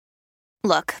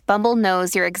Look, Bumble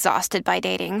knows you're exhausted by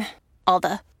dating. All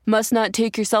the must not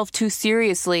take yourself too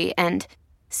seriously and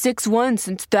 6'1"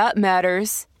 since that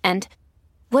matters. And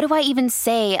what do I even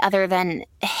say other than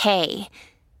hey?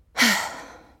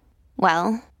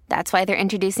 Well, that's why they're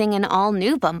introducing an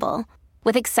all-new Bumble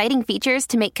with exciting features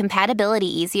to make compatibility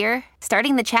easier,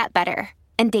 starting the chat better,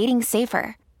 and dating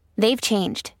safer. They've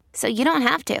changed, so you don't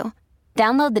have to.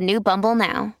 Download the new Bumble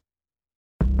now.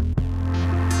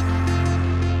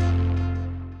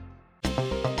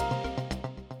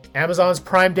 Amazon's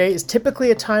Prime Day is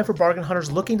typically a time for bargain hunters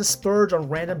looking to splurge on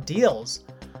random deals.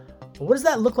 But what does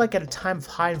that look like at a time of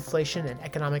high inflation and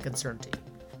economic uncertainty?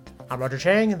 I'm Roger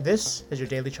Chang, and this is your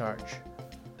Daily Charge.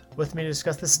 With me to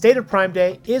discuss the state of Prime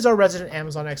Day is our resident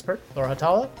Amazon expert, Laura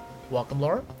Hatala. Welcome,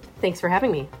 Laura. Thanks for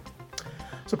having me.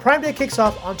 So Prime Day kicks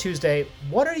off on Tuesday.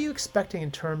 What are you expecting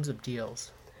in terms of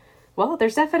deals? Well,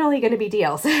 there's definitely going to be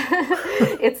deals.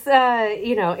 It's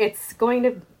going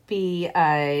to be,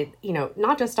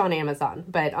 not just on Amazon,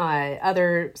 but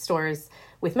other stores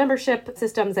with membership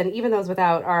systems and even those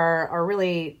without are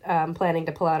really planning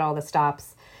to pull out all the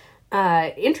stops.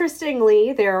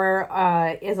 Interestingly, there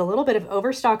is a little bit of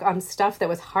overstock on stuff that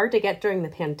was hard to get during the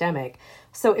pandemic.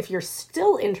 So if you're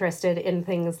still interested in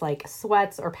things like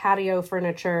sweats or patio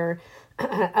furniture,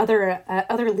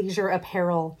 other leisure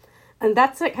apparel, and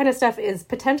that kind of stuff is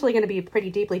potentially going to be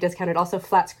pretty deeply discounted. Also,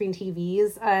 flat screen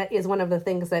TVs is one of the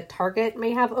things that Target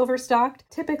may have overstocked.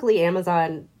 Typically,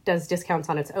 Amazon does discounts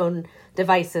on its own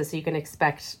devices, so you can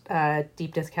expect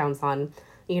deep discounts on,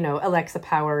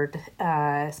 Alexa-powered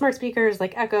smart speakers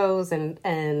like Echoes and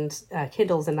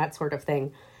Kindles and that sort of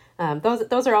thing.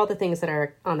 Those are all the things that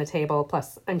are on the table,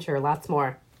 plus I'm sure lots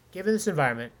more. Given this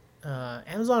environment,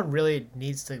 Amazon really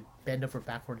needs to bend over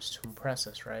backwards to impress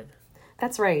us, right?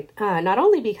 That's right. Not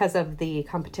only because of the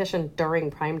competition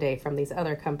during Prime Day from these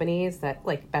other companies that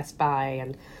like Best Buy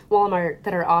and Walmart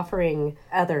that are offering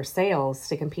other sales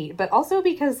to compete, but also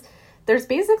because there's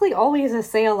basically always a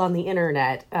sale on the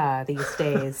internet these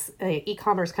days.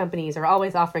 E-commerce companies are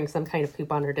always offering some kind of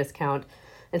coupon or discount,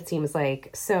 it seems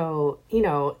like. So,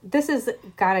 this has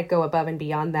got to go above and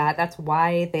beyond that. That's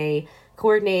why they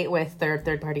coordinate with their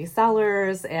third-party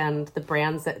sellers and the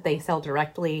brands that they sell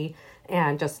directly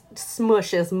and just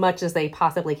smush as much as they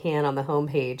possibly can on the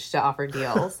homepage to offer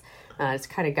deals. It's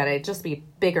kind of got to just be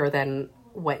bigger than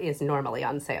what is normally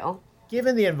on sale.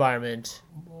 Given the environment,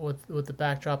 with the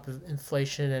backdrop of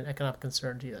inflation and economic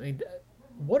uncertainty,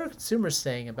 what are consumers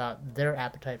saying about their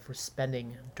appetite for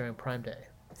spending during Prime Day?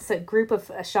 It's a group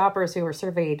of shoppers who were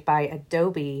surveyed by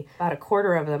Adobe. About a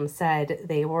quarter of them said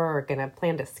they were going to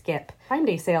plan to skip Prime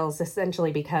Day sales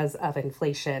essentially because of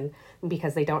inflation,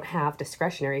 because they don't have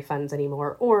discretionary funds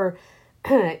anymore. Or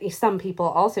some people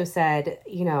also said,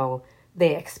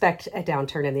 they expect a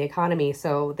downturn in the economy,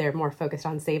 so they're more focused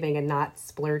on saving and not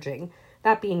splurging.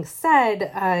 That being said,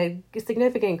 a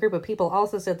significant group of people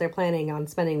also said they're planning on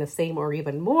spending the same or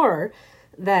even more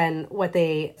than what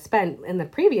they spent in the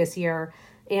previous year.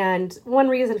 And one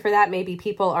reason for that may be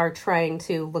people are trying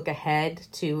to look ahead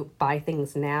to buy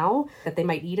things now that they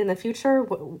might need in the future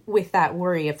with that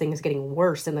worry of things getting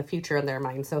worse in the future in their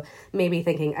mind. So maybe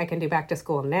thinking, I can do back to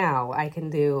school now. I can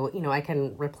do, I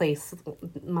can replace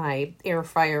my air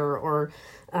fryer or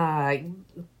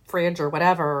fridge or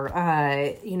whatever,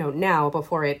 now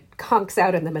before it conks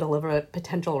out in the middle of a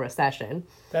potential recession.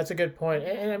 That's a good point.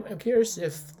 And I'm curious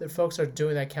if the folks are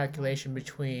doing that calculation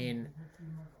between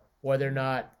whether or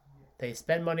not they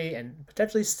spend money and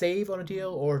potentially save on a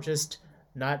deal or just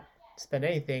not spend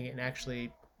anything and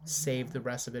actually save the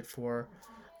rest of it for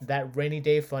that rainy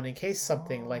day fund in case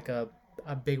something like a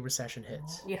big recession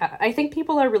hits. Yeah, I think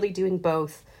people are really doing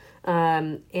both.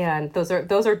 And those are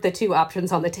the two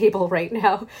options on the table right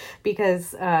now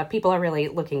because people are really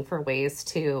looking for ways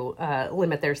to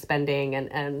limit their spending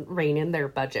and rein in their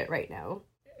budget right now.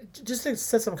 Just to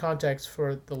set some context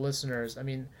for the listeners,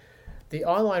 the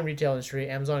online retail industry,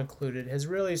 Amazon included, had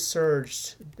really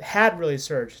surged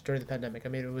during the pandemic.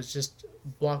 It was just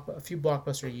a few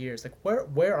blockbuster years. Like,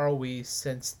 where are we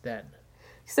since then?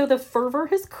 So the fervor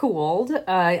has cooled.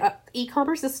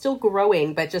 E-commerce is still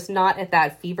growing, but just not at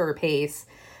that fever pace,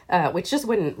 which just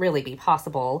wouldn't really be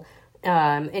possible.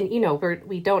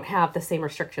 We don't have the same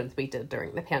restrictions we did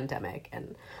during the pandemic.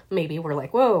 And maybe we're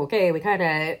like, whoa, okay, we kind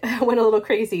of went a little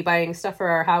crazy buying stuff for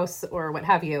our house or what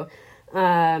have you.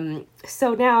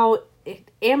 So now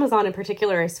Amazon in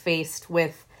particular is faced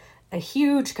with a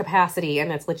huge capacity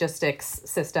in its logistics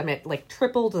system. It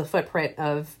tripled the footprint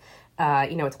of,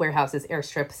 its warehouses,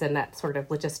 airstrips, and that sort of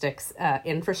logistics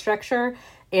infrastructure.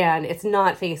 And it's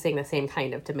not facing the same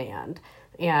kind of demand.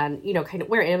 And, kind of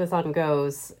where Amazon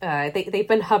goes, they've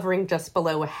been hovering just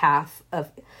below half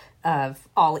of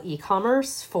all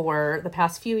e-commerce for the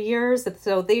past few years.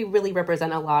 So they really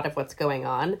represent a lot of what's going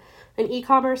on in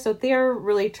e-commerce. So they're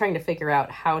really trying to figure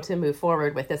out how to move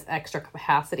forward with this extra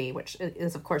capacity, which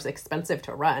is, of course, expensive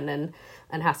to run and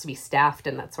has to be staffed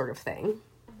and that sort of thing.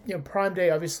 Prime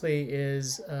Day obviously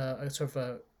is a sort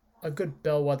of a good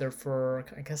bellwether for,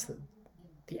 I guess,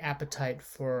 the appetite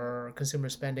for consumer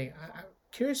spending. I'm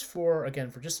curious for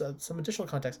just some additional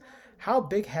context, how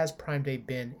big has Prime Day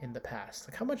been in the past?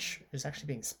 Like, how much is actually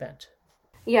being spent?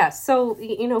 Yeah, so,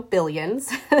 billions.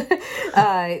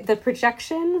 The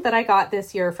projection that I got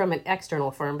this year from an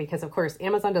external firm, because, of course,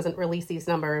 Amazon doesn't release these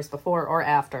numbers before or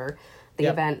after the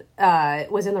event,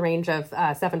 was in the range of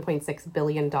 $7.6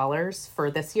 billion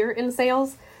for this year in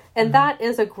sales. And that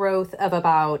is a growth of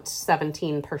about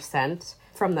 17%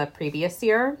 from the previous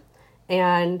year.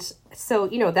 And so,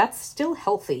 that's still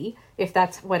healthy if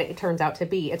that's what it turns out to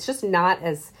be. It's just not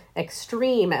as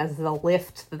extreme as the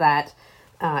lift that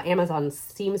Amazon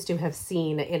seems to have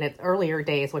seen in its earlier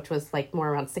days, which was like more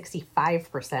around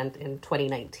 65% in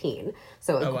 2019.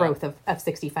 So a growth of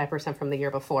 65% from the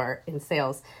year before in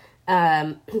sales.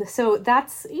 So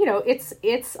that's,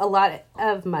 it's a lot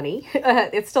of money.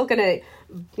 It's still going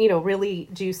to, really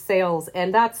juice sales.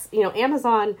 And that's,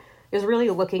 Amazon is really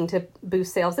looking to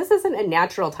boost sales. This isn't a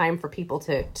natural time for people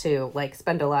to like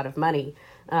spend a lot of money.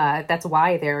 That's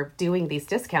why they're doing these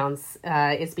discounts,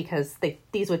 is because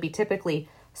these would be typically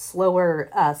slower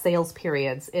sales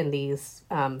periods in these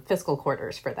fiscal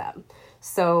quarters for them.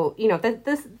 So,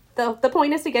 the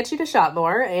point is to get you to shop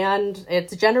more, and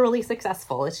it's generally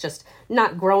successful. It's just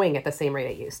not growing at the same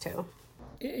rate it used to.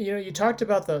 You talked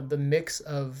about the mix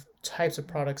of types of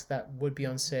products that would be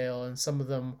on sale, and some of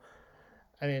them,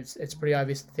 I mean, it's pretty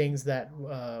obvious things that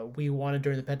we wanted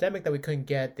during the pandemic that we couldn't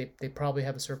get. They probably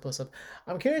have a surplus of.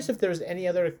 I'm curious if there's any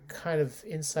other kind of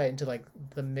insight into like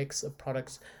the mix of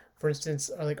products. For instance,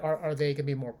 are they gonna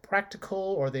be more practical,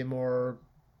 or are they more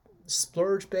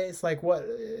splurge based? Like, what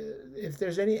if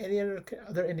there's any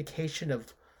other indication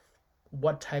of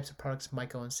what types of products might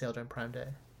go on sale during Prime Day?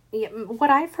 Yeah, what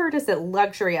I've heard is that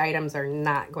luxury items are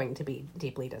not going to be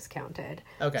deeply discounted.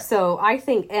 Okay. So I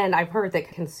think, and I've heard that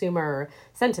consumer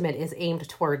sentiment is aimed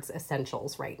towards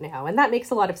essentials right now. And that makes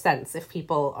a lot of sense. If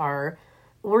people are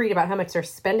worried about how much they're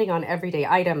spending on everyday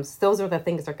items, those are the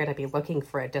things they're going to be looking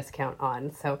for a discount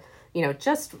on. So,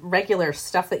 just regular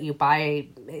stuff that you buy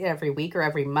every week or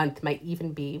every month might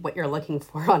even be what you're looking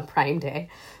for on Prime Day.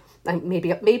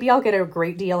 Maybe I'll get a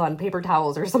great deal on paper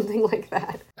towels or something like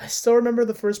that. I still remember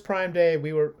the first Prime Day.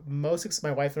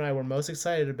 My wife and I were most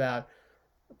excited about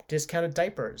discounted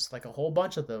diapers, like a whole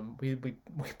bunch of them. We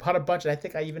bought a bunch, and I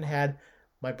think I even had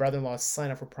my brother-in-law sign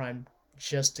up for Prime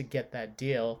just to get that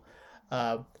deal.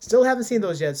 Still haven't seen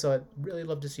those yet, so I'd really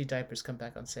love to see diapers come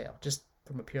back on sale, just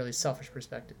from a purely selfish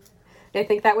perspective. I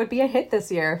think that would be a hit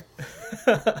this year.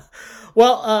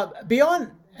 Well,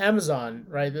 beyond Amazon,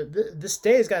 right? This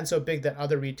day has gotten so big that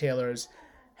other retailers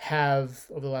have,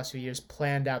 over the last few years,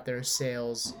 planned out their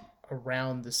sales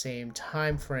around the same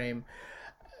time frame.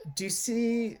 Do you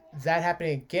see that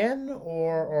happening again,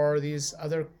 or are these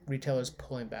other retailers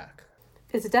pulling back?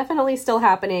 It's definitely still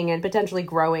happening and potentially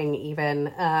growing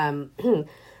even.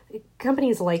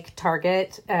 Companies like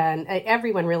Target and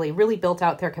everyone really built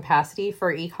out their capacity for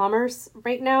e-commerce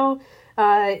right now.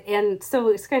 And so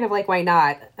it's kind of like, why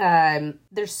not?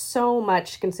 There's so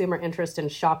much consumer interest in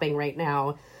shopping right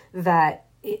now that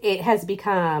it has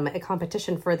become a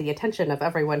competition for the attention of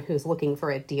everyone who's looking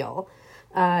for a deal.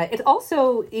 It's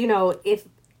also, if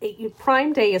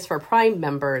Prime Day is for Prime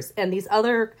members, and these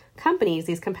other companies,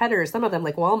 these competitors, some of them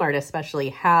like Walmart especially,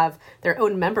 have their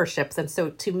own memberships. And so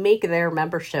to make their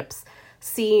memberships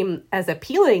seem as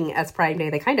appealing as Prime Day,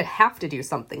 they kind of have to do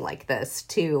something like this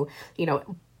to,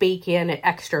 bake in an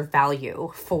extra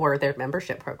value for their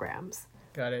membership programs.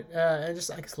 Got it. And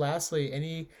just, I guess, lastly,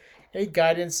 any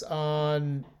guidance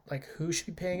on like who should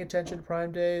be paying attention to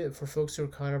Prime Day for folks who are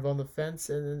kind of on the fence,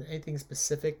 and anything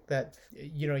specific that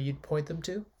you'd point them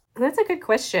to? That's a good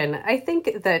question. I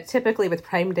think that typically with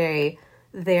Prime Day,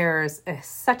 there's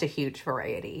such a huge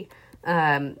variety.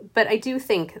 But I do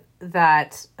think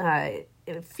that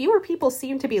fewer people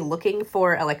seem to be looking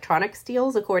for electronics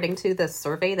deals, according to the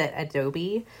survey that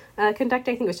Adobe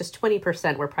conducted. I think it was just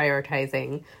 20% were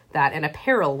prioritizing that, and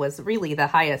apparel was really the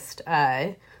highest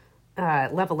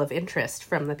level of interest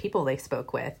from the people they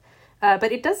spoke with.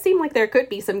 But it does seem like there could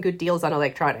be some good deals on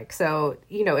electronics. So,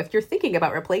 if you're thinking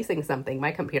about replacing something,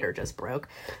 my computer just broke,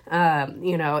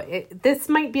 this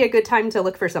might be a good time to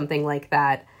look for something like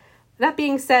that. That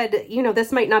being said,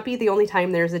 this might not be the only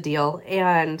time there's a deal,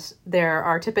 and there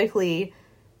are typically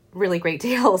really great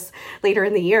deals later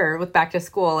in the year with back to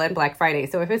school and Black Friday.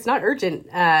 So if it's not urgent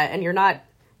and you're not,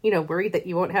 worried that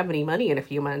you won't have any money in a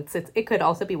few months, it could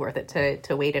also be worth it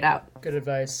to wait it out. Good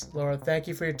advice, Laura. Thank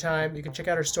you for your time. You can check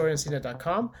out our story on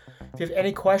CNET.com. If you have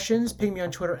any questions, ping me on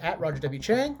Twitter at Roger W.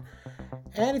 Chang.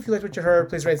 And if you liked what you heard,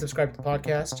 please rate and subscribe to the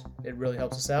podcast. It really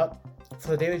helps us out. For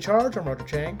the Daily Charge, I'm Roger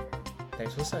Chang.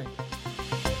 Thanks for listening.